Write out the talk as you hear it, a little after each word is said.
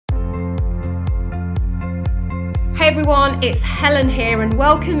Hey everyone, it's Helen here and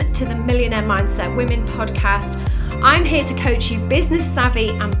welcome to the Millionaire Mindset Women podcast. I'm here to coach you business savvy,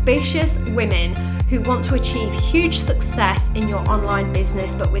 ambitious women who want to achieve huge success in your online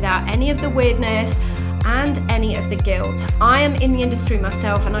business, but without any of the weirdness and any of the guilt. I am in the industry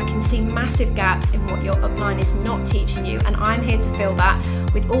myself and I can see massive gaps in what your upline is not teaching you, and I'm here to fill that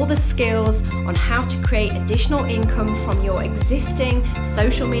with all the skills on how to create additional income from your existing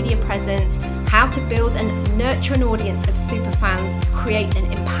social media presence, how to build and nurture an audience of super fans, create an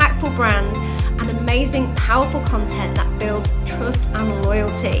impactful brand, and amazing, powerful content that builds trust and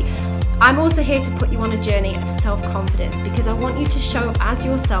loyalty. I'm also here to put you on a journey of self-confidence because I want you to show up as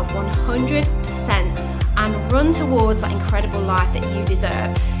yourself 100% and run towards that incredible life that you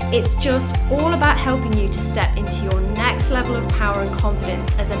deserve. It's just all about helping you to step into your next level of power and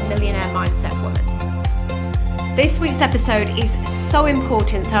confidence as a millionaire mindset woman. This week's episode is so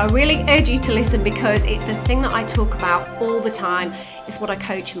important, so I really urge you to listen because it's the thing that I talk about all the time. It's what I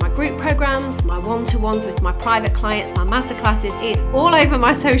coach in my group programs, my one-to-ones with my private clients, my masterclasses. It's all over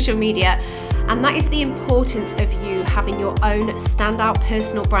my social media. And that is the importance of you having your own standout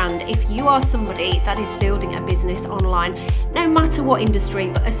personal brand if you are somebody that is building a business online, no matter what industry,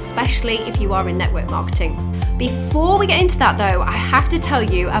 but especially if you are in network marketing. Before we get into that though, I have to tell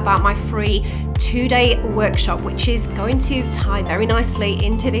you about my free 2-day workshop, which is going to tie very nicely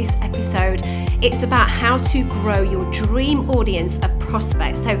into this episode. It's about how to grow your dream audience of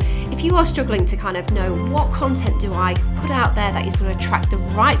prospects. So if you are struggling to kind of know what content do I put out there that is going to attract the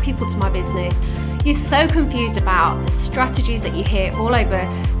right people to my business, you're so confused about the strategies that you hear all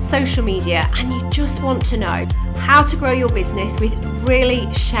over social media, and you just want to know how to grow your business with really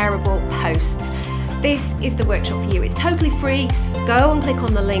shareable posts, this is the workshop for you. It's totally free. Go and click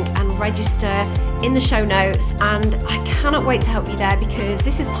on the link and register in the show notes. And I cannot wait to help you there because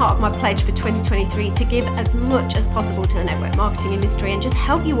this is part of my pledge for 2023 to give as much as possible to the network marketing industry and just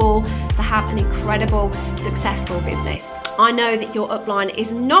help you all to have an incredible, successful business. I know that your upline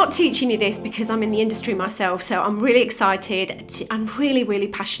is not teaching you this because I'm in the industry myself. So I'm really excited. I'm really, really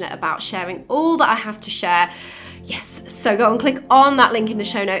passionate about sharing all that I have to share. Yes, so go and click on that link in the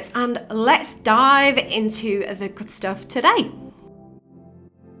show notes and let's dive into the good stuff today.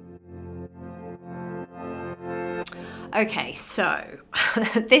 Okay, so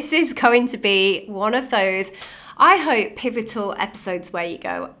this is going to be one of those, I hope, pivotal episodes where you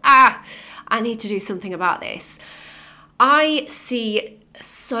go, I need to do something about this. I see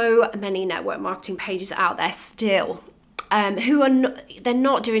so many network marketing pages out there still who are they're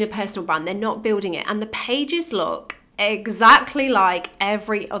not doing a personal brand, they're not building it, and the pages look exactly like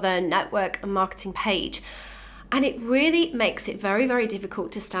every other network marketing page, and it really makes it very, very difficult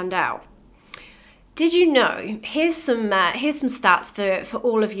to stand out. Did you know? Here's some stats for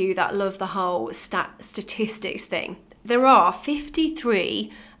all of you that love the whole statistics thing. There are 53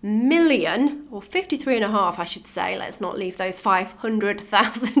 million, or 53 and a half, I should say. Let's not leave those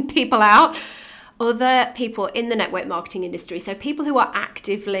 500,000 people out. Other people in the network marketing industry, so people who are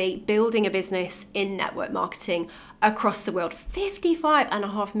actively building a business in network marketing across the world, 53 and a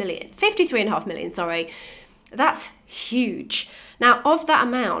half million, sorry. That's huge. Now, of that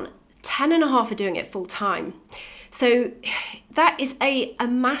amount, 10 and a half are doing it full time. So that is a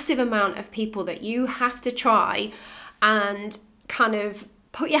massive amount of people that you have to try and kind of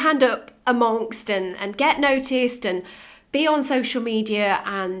put your hand up amongst and get noticed and be on social media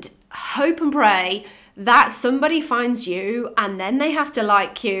and hope and pray that somebody finds you, and then they have to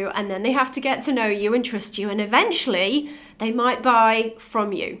like you, and then they have to get to know you and trust you, and eventually they might buy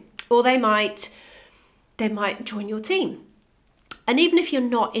from you, or they might join your team. And even if you're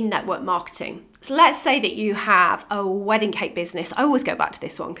not in network marketing, so let's say that you have a wedding cake business. I always go back to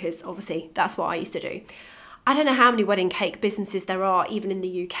this one because obviously that's what I used to do. I don't know how many wedding cake businesses there are even in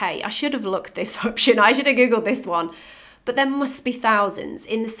the UK. I should have looked this up, I should have Googled this one. But there must be thousands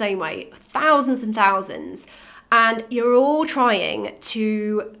in the same way, thousands and thousands. And you're all trying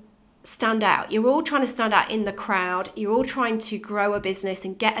to stand out. You're all trying to stand out in the crowd. You're all trying to grow a business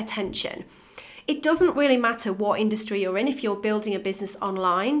and get attention. It doesn't really matter what industry you're in. If you're building a business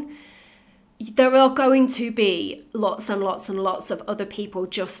online, there are going to be lots and lots and lots of other people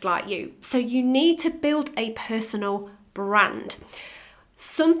just like you. So you need to build a personal brand.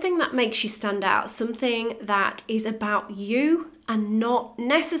 Something that makes you stand out, something that is about you and not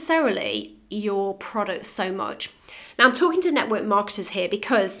necessarily your product so much. Now, I'm talking to network marketers here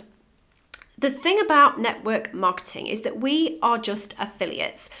because the thing about network marketing is that we are just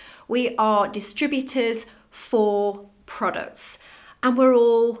affiliates. We are distributors for products, and we're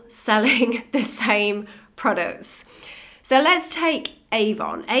all selling the same products. So let's take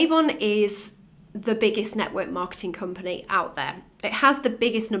Avon. Avon is the biggest network marketing company out there. It has the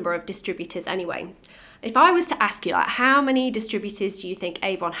biggest number of distributors anyway. If I was to ask you, like, how many distributors do you think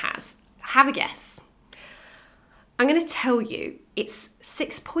Avon has? Have a guess. I'm going to tell you it's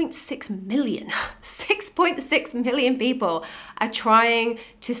 6.6 million. 6.6 million people are trying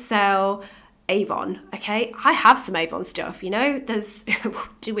to sell Avon, okay? I have some Avon stuff,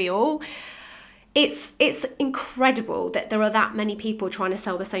 do we all? It's incredible that there are that many people trying to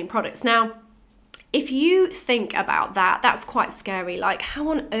sell the same products. Now, if you think about that, that's quite scary. Like, how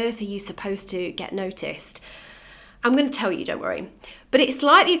on earth are you supposed to get noticed? I'm going to tell you, don't worry. But it's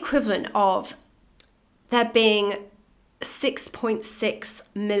like the equivalent of there being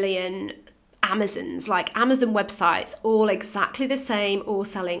 6.6 million Amazons, like Amazon websites, all exactly the same, all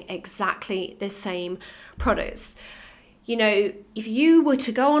selling exactly the same products. If you were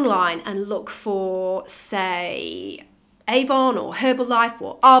to go online and look for, say, Avon or Herbalife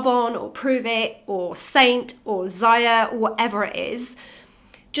or Arbonne or Prove It or Saint or Zaya or whatever it is,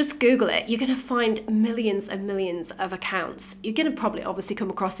 just Google it. You're going to find millions and millions of accounts. You're going to probably obviously come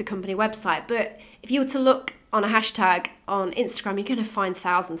across the company website, but if you were to look on a hashtag on Instagram, you're going to find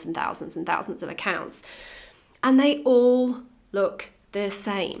thousands and thousands and thousands of accounts. And they all look the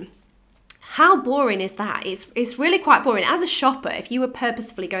same. How boring is that? It's really quite boring. As a shopper, if you were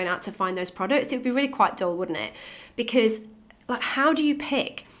purposefully going out to find those products, it would be really quite dull, wouldn't it? Because, like, how do you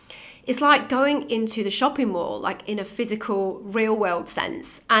pick? It's like going into the shopping mall, like in a physical, real world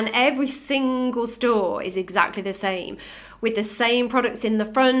sense, and every single store is exactly the same, with the same products in the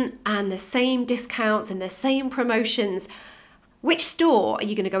front and the same discounts and the same promotions. Which store are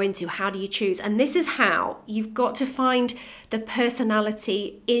you going to go into? How do you choose? And this is how you've got to find the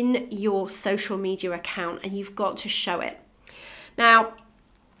personality in your social media account, and you've got to show it. Now,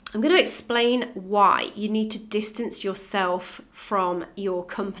 I'm going to explain why you need to distance yourself from your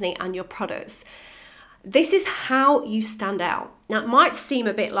company and your products. This is how you stand out. Now, it might seem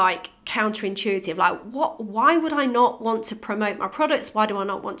a bit like counterintuitive, like why would I not want to promote my products? Why do I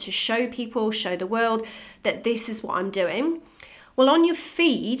not want to show people, show the world that this is what I'm doing? Well, on your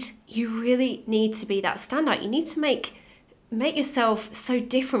feed, you really need to be that standout. You need to make yourself so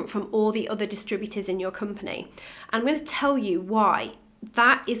different from all the other distributors in your company. And I'm going to tell you why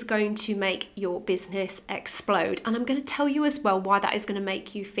that is going to make your business explode. And I'm going to tell you as well why that is going to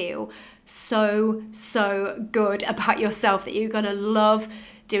make you feel so good about yourself, that you're going to love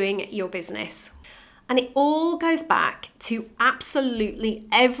doing your business. And it all goes back to absolutely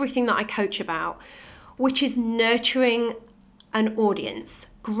everything that I coach about, which is nurturing an audience,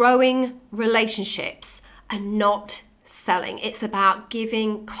 growing relationships, and not selling. It's about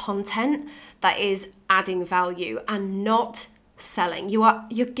giving content that is adding value and not selling.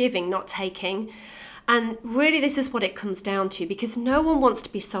 You're giving, not taking. And really, this is what it comes down to, because no one wants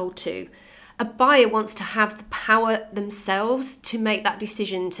to be sold to. A buyer wants to have the power themselves to make that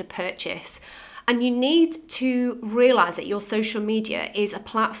decision to purchase. And you need to realize that your social media is a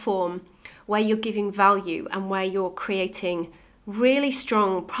platform where you're giving value and where you're creating really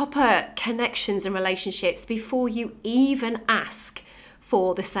strong, proper connections and relationships before you even ask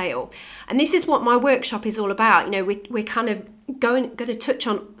for the sale. And this is what my workshop is all about. We're kind of going to touch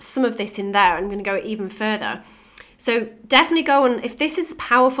on some of this in there. I'm going to go even further. So definitely go on. If this is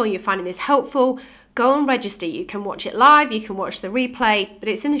powerful, you're finding this helpful, go and register. You can watch it live, you can watch the replay, but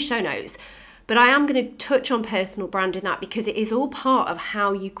it's in the show notes. But I am going to touch on personal brand in that, because it is all part of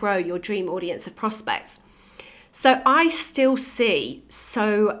how you grow your dream audience of prospects. So I still see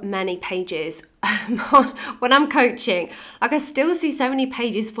so many pages when I'm coaching. Like, I still see so many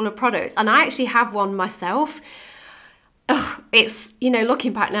pages full of products, and I actually have one myself. It's,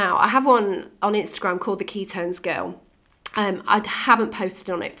 looking back now, I have one on Instagram called The Ketones Girl. I haven't posted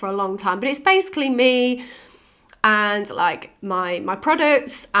on it for a long time, but it's basically me and like my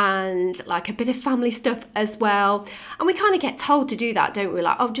products and like a bit of family stuff as well. And we kind of get told to do that, don't we?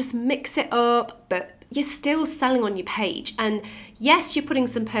 Like, just mix it up, but you're still selling on your page. And yes, you're putting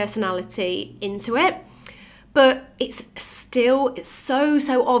some personality into it, but it's so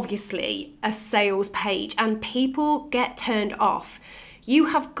obviously a sales page, and people get turned off. You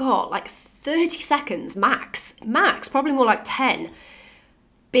have got like 30 seconds max, probably more like 10,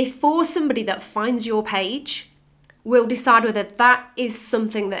 before somebody that finds your page will decide whether that is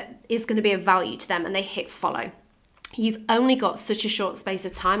something that is going to be of value to them, and they hit follow. You've only got such a short space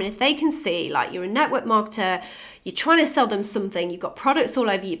of time, and if they can see, like, you're a network marketer, you're trying to sell them something, you've got products all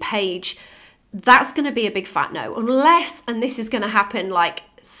over your page, that's going to be a big fat no. Unless, and this is going to happen like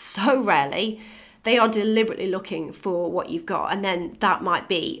so rarely, they are deliberately looking for what you've got, and then that might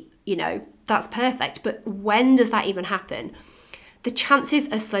be, that's perfect. But when does that even happen? the chances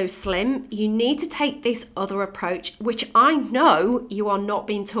are so slim. You need to take this other approach, which I know you are not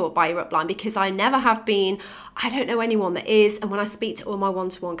being taught by your upline, because I never have been. I don't know anyone that is. And when I speak to all my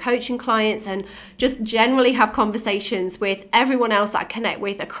one-to-one coaching clients and just generally have conversations with everyone else that I connect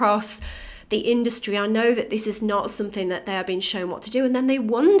with across the industry, I know that this is not something that they are being shown what to do. And then they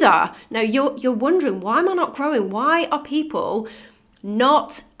wonder, no, you're wondering, why am I not growing? Why are people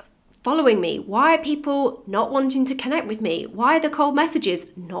not following me? Why are people not wanting to connect with me? Why are the cold messages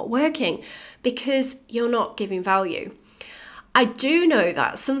not working? Because you're not giving value. I do know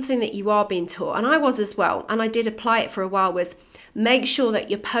that something that you are being taught, and I was as well, and I did apply it for a while, was make sure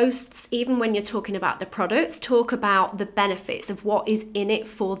that your posts, even when you're talking about the products, talk about the benefits of what is in it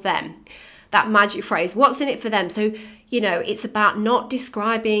for them. That magic phrase, what's in it for them? So, it's about not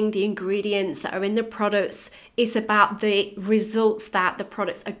describing the ingredients that are in the products. It's about the results that the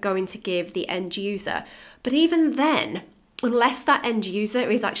products are going to give the end user. But even then, unless that end user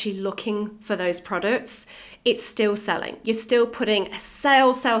is actually looking for those products, it's still selling. You're still putting a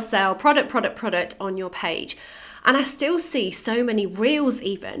sell, product on your page. And I still see so many reels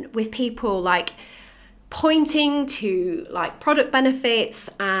even with people like pointing to like product benefits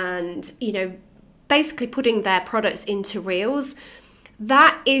and, basically putting their products into reels.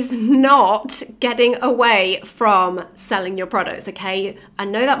 That is not getting away from selling your products, okay? I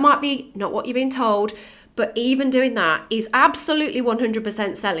know that might be not what you're being told, but even doing that is absolutely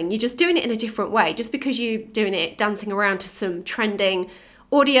 100% selling. You're just doing it in a different way. Just because you're doing it dancing around to some trending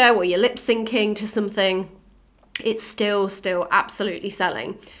audio or you're lip syncing to something, it's still absolutely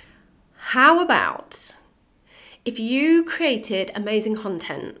selling. How about if you created amazing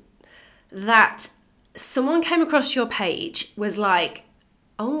content that someone came across your page, was like,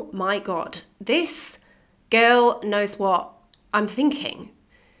 oh my God, this girl knows what I'm thinking.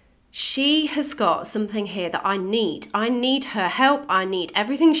 She has got something here that I need. I need her help. I need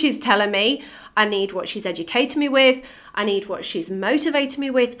everything she's telling me. I need what she's educating me with. I need what she's motivating me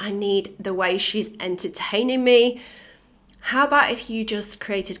with. I need the way she's entertaining me. How about if you just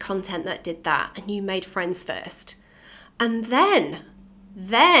created content that did that and you made friends first? And then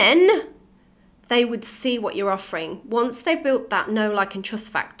they would see what you're offering. Once they've built that know, like, and trust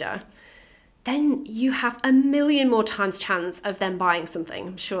factor, then you have a million more times chance of them buying something.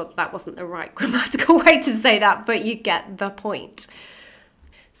 I'm sure that wasn't the right grammatical way to say that, but you get the point.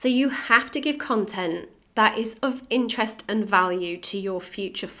 So you have to give content that is of interest and value to your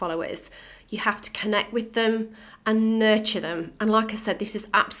future followers. You have to connect with them and nurture them. And like I said, this is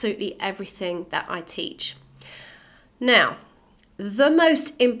absolutely everything that I teach. Now, the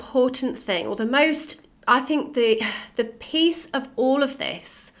most important thing, or I think the piece of all of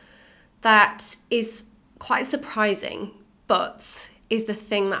this that is quite surprising, but is the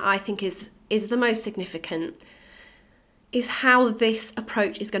thing that I think is the most significant, is how this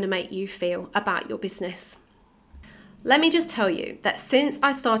approach is going to make you feel about your business. Let me just tell you that since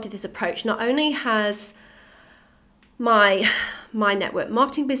I started this approach, not only has my network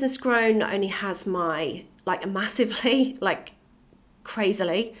marketing business grown, not only has my, massively,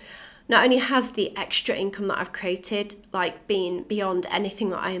 crazily, not only has the extra income that I've created been beyond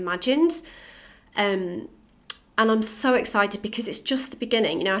anything that I imagined, and I'm so excited because it's just the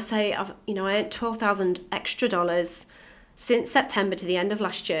beginning. I earned $12,000 extra since September to the end of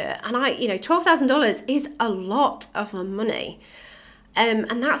last year, and $12,000 is a lot of money, and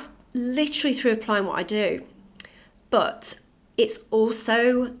that's literally through applying what I do. But it's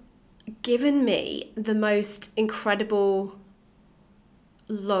also given me the most incredible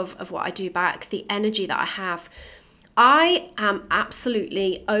love of what I do back, the energy that I have. I am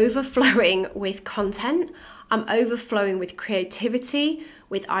absolutely overflowing with content. I'm overflowing with creativity,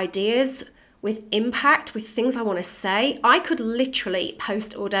 with ideas, with impact, with things I want to say. I could literally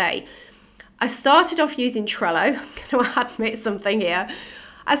post all day. I started off using Trello. I'm going to admit something here.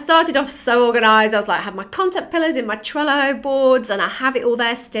 I started off so organized. I was like, I have my content pillars in my Trello boards and I have it all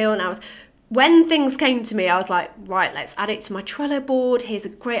there still. And when things came to me, I was like, right, let's add it to my Trello board. Here's a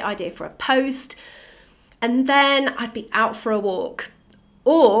great idea for a post. And then I'd be out for a walk,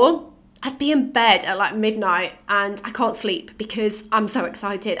 or I'd be in bed at midnight and I can't sleep because I'm so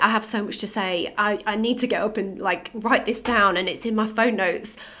excited. I have so much to say. I need to get up and write this down, and it's in my phone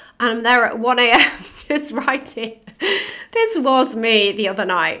notes. And I'm there at 1 a.m. just writing. This was me the other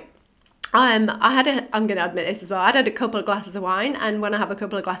night. I'm going to admit this as well. I'd had a couple of glasses of wine, and when I have a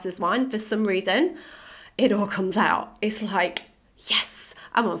couple of glasses of wine, for some reason, it all comes out. It's like, yes,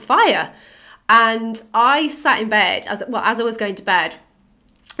 I'm on fire. And I sat in bed as I was going to bed.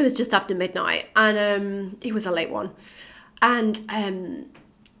 It was just after midnight, and it was a late one. And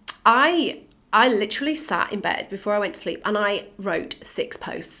I I literally sat in bed before I went to sleep and I wrote 6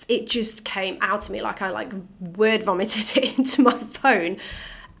 posts. It just came out of me like I word vomited it into my phone.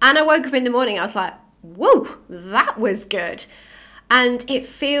 And I woke up in the morning, I was like, whoa, that was good. And it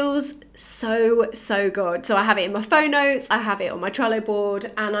feels so, so good. So I have it in my phone notes, I have it on my Trello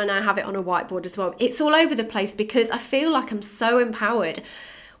board, and I now have it on a whiteboard as well. It's all over the place because I feel like I'm so empowered.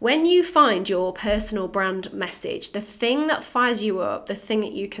 When you find your personal brand message, the thing that fires you up, the thing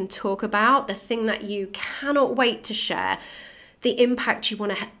that you can talk about, the thing that you cannot wait to share, the impact you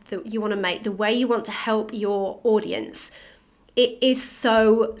want to make, the way you want to help your audience, it is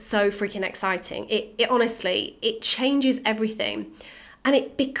so, so freaking exciting. It honestly, it changes everything. And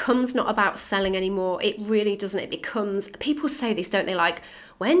it becomes not about selling anymore. It really doesn't. It becomes, people say this, don't they? Like,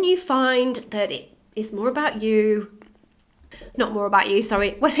 when you find that it is more about you, not more about you,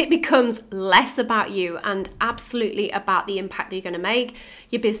 sorry, when it becomes less about you and absolutely about the impact that you're going to make,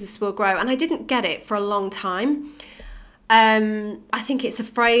 your business will grow. And I didn't get it for a long time. I think it's a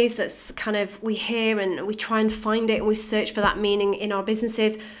phrase that's kind of, we hear and we try and find it and we search for that meaning in our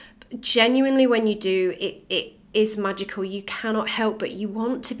businesses. But genuinely, when you do, it is magical. You cannot help but you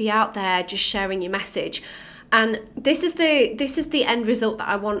want to be out there just sharing your message. And this is the end result that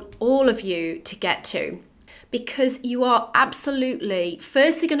I want all of you to get to. Because you are absolutely,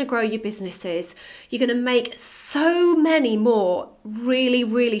 firstly, going to grow your businesses. You're going to make so many more really,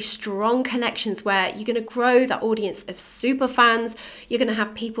 really strong connections where you're going to grow that audience of super fans. You're going to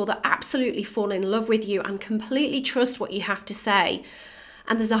have people that absolutely fall in love with you and completely trust what you have to say.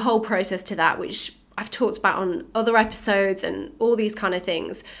 And there's a whole process to that, which I've talked about on other episodes and all these kind of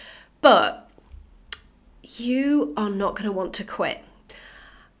things. But you are not going to want to quit.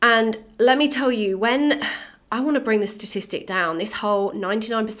 And let me tell you, when I want to bring the statistic down, this whole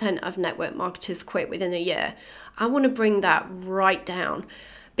 99% of network marketers quit within a year, I want to bring that right down,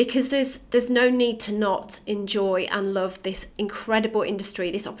 because there's no need to not enjoy and love this incredible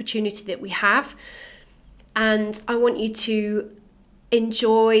industry, this opportunity that we have. And I want you to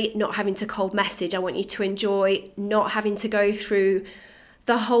enjoy not having to cold message. I want you to enjoy not having to go through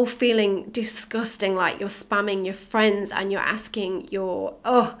the whole feeling disgusting, like you're spamming your friends and you're asking your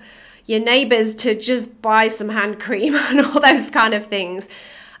neighbors to just buy some hand cream and all those kind of things.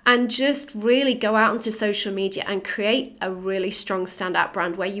 And just really go out onto social media and create a really strong standout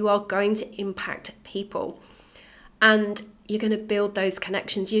brand where you are going to impact people. And you're going to build those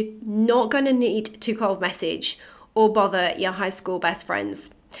connections. You're not going to need to cold message or bother your high school best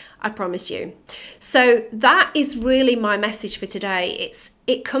friends. I promise you. So that is really my message for today.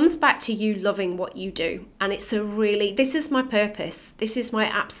 It comes back to you loving what you do. And this is my purpose. This is my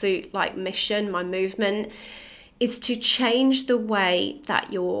absolute mission, my movement, is to change the way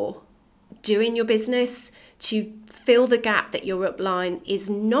that you're doing your business, to fill the gap that your upline is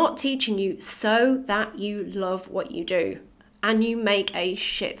not teaching you, so that you love what you do and you make a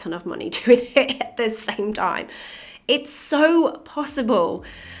shit ton of money doing it at the same time. It's so possible.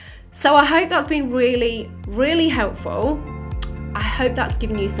 So I hope that's been really, really helpful. I hope that's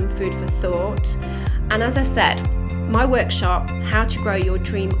given you some food for thought. And as I said, my workshop, How to Grow Your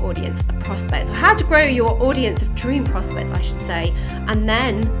Dream Audience of Prospects, or How to Grow Your Audience of Dream Prospects, I should say, and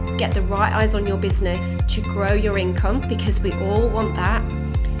then get the right eyes on your business to grow your income, because we all want that,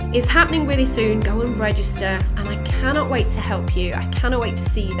 is happening really soon. Go and register, and I cannot wait to help you. I cannot wait to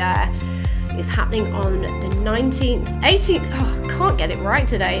see you there. It's happening on the 18th, can't get it right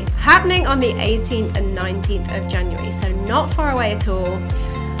today, happening on the 18th and 19th of January, so not far away at all.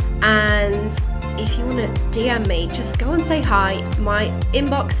 And if you want to DM me, just go and say hi. My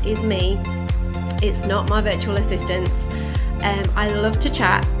inbox is me, it's not my virtual assistants. I love to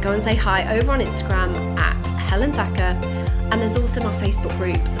chat. Go and say hi over on Instagram at Helen Thacker. And there's also my Facebook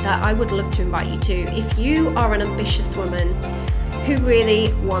group that I would love to invite you to. If you are an ambitious woman who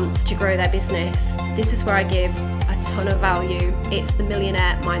really wants to grow their business, this is where I give a ton of value. It's the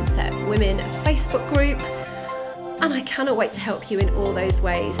Millionaire Mindset Women Facebook group. And I cannot wait to help you in all those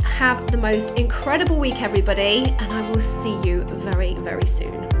ways. Have the most incredible week, everybody, and I will see you very, very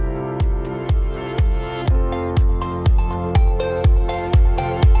soon.